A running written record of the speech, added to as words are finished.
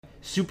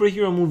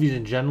superhero movies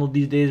in general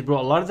these days, bro,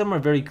 a lot of them are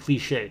very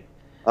cliche.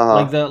 Uh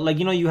Like huh.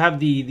 you have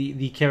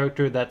the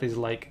character that is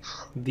like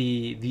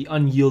the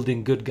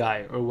unyielding good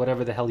guy or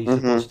whatever the hell he's Hmm.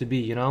 supposed to be,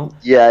 you know?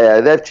 Yeah,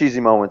 yeah. They have cheesy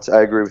moments.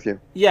 I agree with you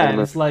Yeah, in the and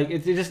movie. it's like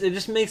it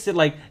just makes it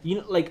like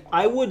like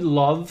I would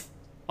love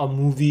a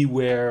movie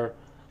where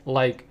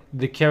like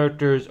the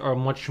characters are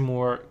much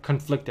more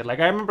conflicted. Like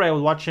I remember I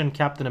was watching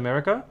Captain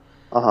America,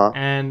 Uh huh.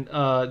 and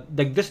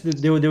like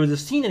there was a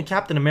scene in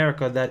Captain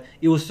America that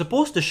it was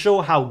supposed to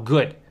show how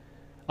good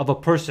of a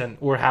person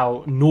or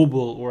how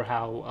noble or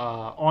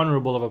how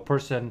honorable of a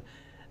person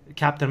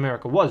Captain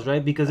America was,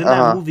 right? Because in Uh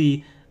that huh.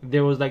 movie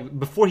there was like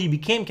before he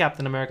became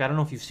Captain America. I don't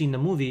know if you've seen the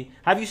movie.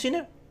 Have you seen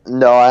it?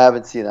 No, I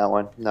haven't seen that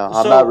one. No,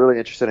 I'm not So really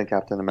interested in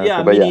Captain yeah,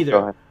 America. But me yeah, go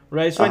neither. ahead.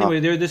 Right. So Uh huh. anyway,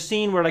 there's this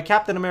scene where like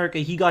Captain America,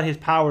 he got his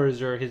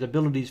powers or his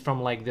abilities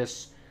from like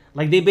this,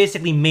 like they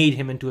basically made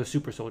him into a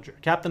super soldier.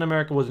 Captain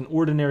America was an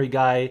ordinary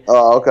guy,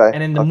 Oh, okay.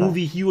 and in the Okay.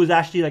 movie he was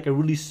actually like a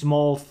really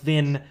small,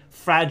 thin,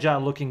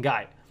 fragile-looking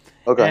guy.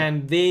 Okay.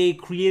 And they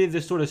created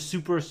this sort of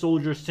super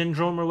soldier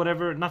syndrome or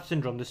whatever, not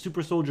syndrome, the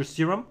super soldier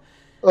serum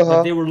Uh that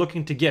huh. they were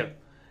looking to give.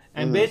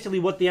 And Mhm. basically,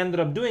 what they ended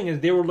up doing is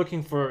they were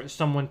looking for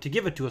someone to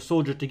give it to, a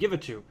soldier to give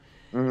it to.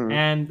 Mhm.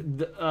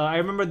 And I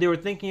remember they were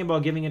thinking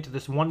about giving it to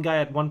this one guy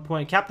at one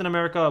point. Captain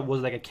America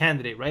was like a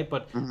candidate, right?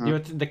 But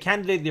Mhm. the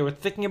candidate they were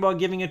thinking about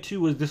giving it to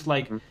was this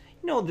like,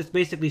 Mhm. this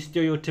basically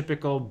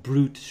stereotypical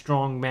brute,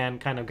 strong man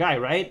kind of guy,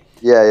 right?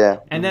 Yeah. Yeah.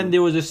 And then Mhm.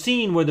 there was a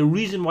scene where the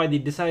reason why they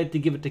decided to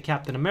give it to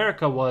Captain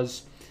America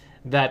was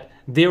that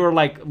they were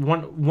like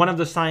one of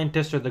the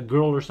scientists or the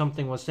girl or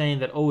something was saying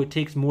that, oh, it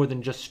takes more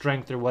than just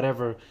strength or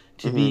whatever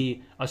to Mhm.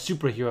 be a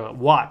superhero.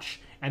 Watch.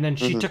 And then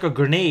she Mhm. took a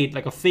grenade,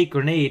 like a fake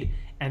grenade,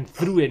 and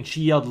threw it, and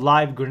she yelled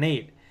live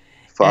grenade.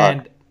 Fuck.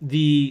 And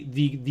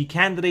the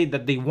candidate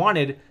that they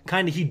wanted,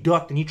 kind of, he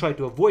ducked and he tried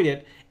to avoid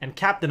it, and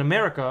Captain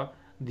America,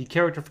 the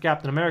character for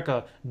Captain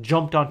America,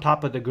 jumped on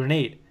top of the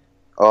grenade.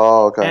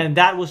 Oh, okay. And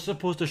that was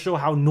supposed to show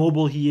how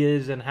noble he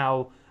is and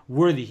how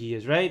worthy he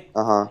is, right?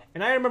 Uh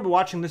And I remember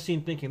watching this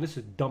scene thinking, this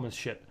is dumb as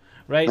shit,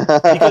 right?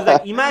 Because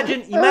like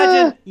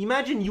huh.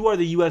 imagine you are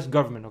the US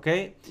government,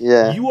 okay?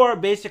 Yeah. You are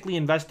basically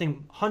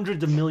investing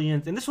hundreds of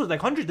millions, and this was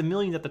like hundreds of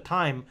millions at the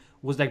time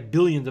was like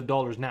billions of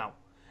dollars now,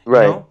 you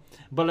Right. know?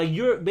 But like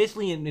you're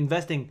basically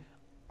investing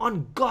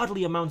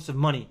ungodly amounts of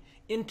money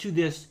into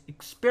this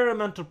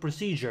experimental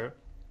procedure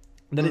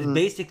that is Mhm.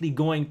 basically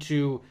going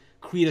to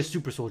create a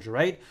super soldier,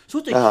 right? So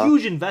it's a Uh huh.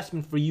 huge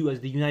investment for you as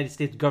the United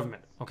States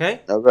government,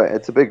 okay? All right.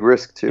 It's a big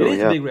risk It too.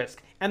 is a Yeah. big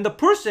risk. And the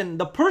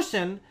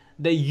person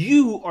that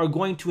you are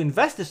going to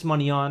invest this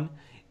money on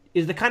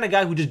is the kind of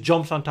guy who just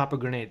jumps on top of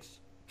grenades.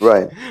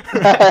 Right.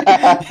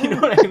 Right? You know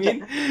what I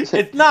mean?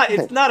 It's not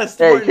a Hey,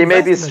 smart he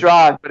may be investment.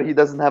 strong, but he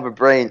doesn't have a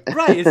brain.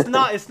 Right. It's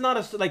not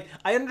a like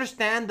I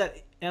understand that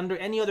under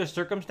any other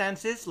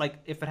circumstances, like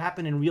if it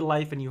happened in real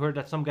life and you heard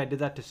that some guy did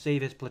that to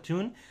save his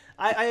platoon,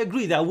 I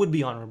agree that would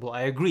be honorable.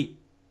 I agree.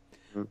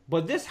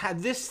 But this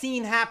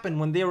scene happened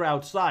when they were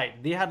outside.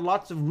 They had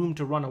lots of room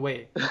to run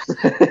away.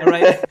 All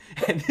right,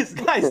 and this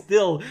guy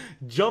still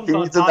jumped He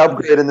on needs an top of it.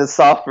 upgrade in his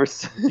software.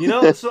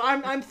 So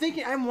I'm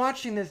thinking, I'm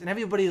watching this, and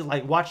everybody's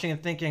like watching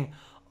and thinking,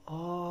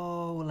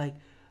 oh, like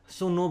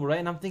so noble, right?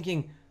 And I'm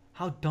thinking,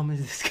 how dumb is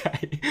this guy,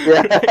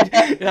 Yeah. right?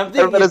 And I'm thinking,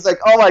 Everybody's like,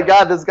 "Oh my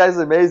God, this guy's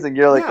amazing."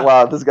 You're like, yeah,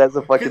 "Wow, this guy's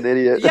a because fucking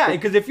idiot." yeah,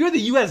 because if you're the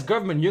U.S.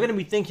 government, you're gonna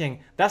be thinking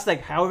that's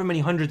like however many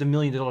hundreds of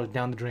millions of dollars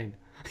down the drain,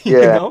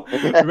 Yeah.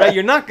 right?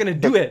 You're not gonna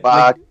do it,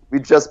 like Fuck, we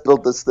just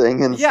built this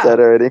thing instead yeah.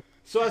 already.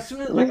 So as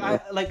soon as like I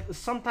like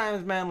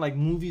sometimes man like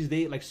movies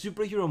they like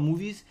superhero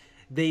movies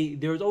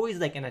there's always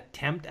like an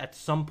attempt at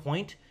some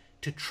point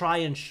to try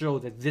and show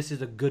that this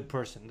is a good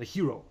person, the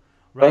hero,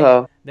 right?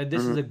 Uh-huh. That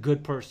this is Hmm. a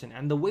good person,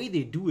 and the way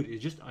they do it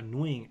is just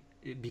annoying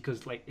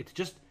because like it's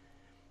just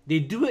they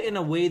do it in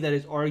a way that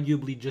is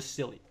arguably just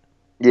silly.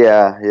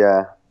 Yeah,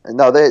 yeah.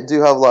 No, they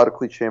do have a lot of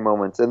cliche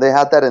moments, and they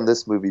had that in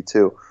this movie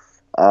too.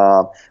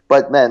 Um,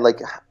 but man, like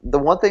the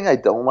one thing I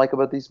don't like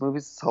about these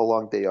movies is how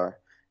long they are,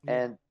 Yeah.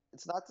 and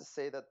it's not to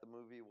say that the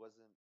movie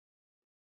wasn't